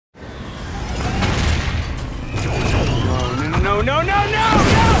No, no, no, no, no!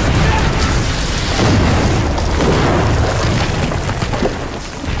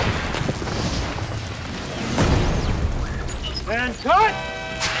 And cut!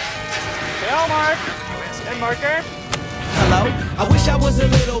 Tail mark. And marker. Hello? I wish I was a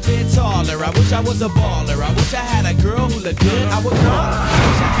little bit taller. I wish I was a baller. I wish I had a girl who looked good. I would call her.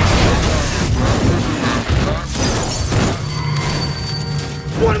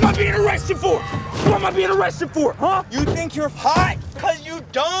 What am I being arrested for? What am I being arrested for, huh? You think you're hot because you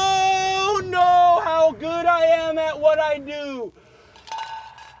don't know how good I am at what I do.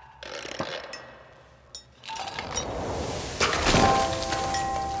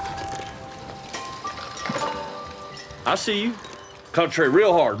 I see you. Concentrate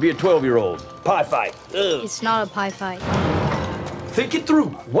real hard. Be a 12-year-old. Pie fight. Ugh. It's not a pie fight. Think it through.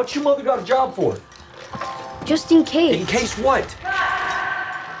 What's your mother got a job for? Just in case. In case what?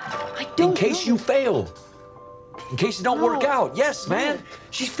 I don't In case know. you fail. In case it don't work out. Yes, man.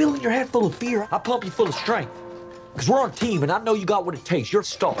 She's filling your head full of fear. I pump you full of strength. Because we're on a team, and I know you got what it takes. You're a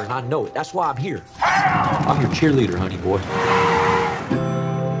star, and I know it. That's why I'm here. I'm your cheerleader, honey boy.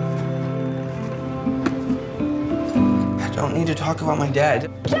 Don't need to talk about my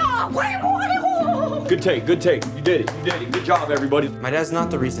dad. Good take, good take. You did it, you did it. Good job, everybody. My dad's not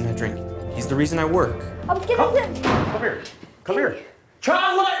the reason I drink. He's the reason I work. I'm getting them. Come here, come here.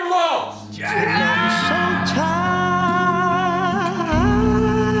 Child lighter laws! I'm so tired,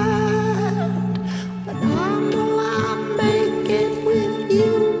 but I know I'll make it with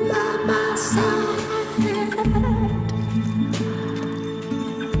you by my side.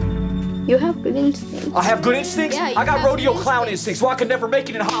 You have good instincts. I have good instincts? Yeah, you I got have rodeo good clown instincts. instincts, so I could never make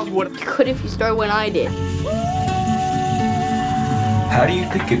it in Hollywood. You could if you started when I did. How do you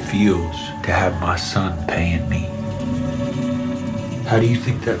think it feels to have my son paying me? How do you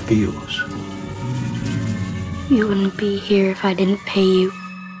think that feels? You wouldn't be here if I didn't pay you.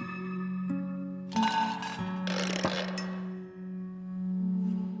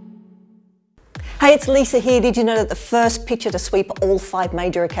 Hey, it's Lisa here. Did you know that the first picture to sweep all 5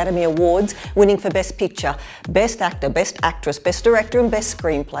 major Academy Awards, winning for Best Picture, Best Actor, Best Actress, Best Director and Best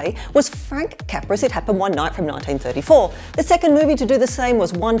Screenplay, was Frank Capra's It Happened One Night from 1934. The second movie to do the same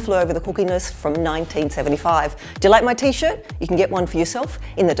was One Flew Over the Cuckoo's Nest from 1975. Do you like my t-shirt? You can get one for yourself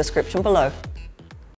in the description below.